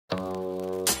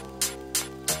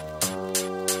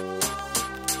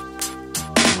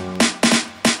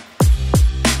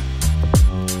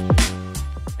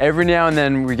Every now and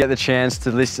then we get the chance to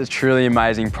list a truly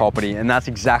amazing property, and that's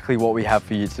exactly what we have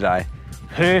for you today.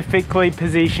 Perfectly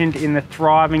positioned in the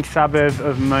thriving suburb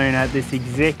of Moonah, this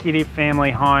executive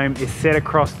family home is set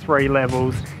across 3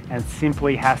 levels and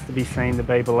simply has to be seen to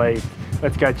be believed.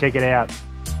 Let's go check it out.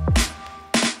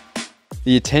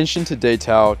 The attention to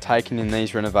detail taken in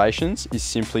these renovations is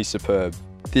simply superb.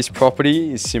 This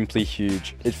property is simply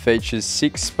huge. It features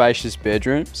 6 spacious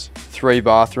bedrooms, 3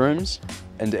 bathrooms,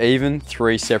 and even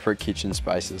 3 separate kitchen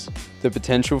spaces. The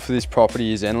potential for this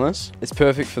property is endless. It's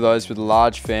perfect for those with a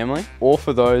large family or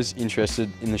for those interested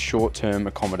in the short-term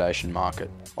accommodation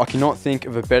market. I cannot think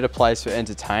of a better place for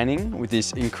entertaining with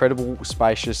this incredible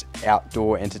spacious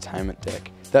outdoor entertainment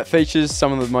deck that features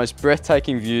some of the most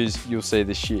breathtaking views you'll see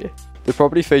this year. The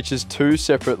property features 2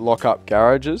 separate lock-up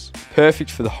garages, perfect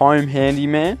for the home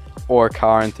handyman or a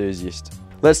car enthusiast.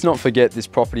 Let's not forget this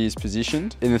property is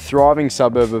positioned in the thriving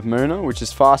suburb of Moonah, which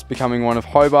is fast becoming one of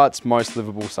Hobart's most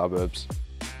livable suburbs.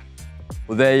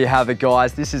 Well, there you have it,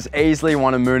 guys. This is easily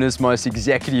one of Moonah's most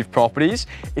executive properties.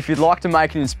 If you'd like to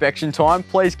make an inspection time,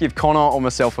 please give Connor or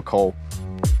myself a call.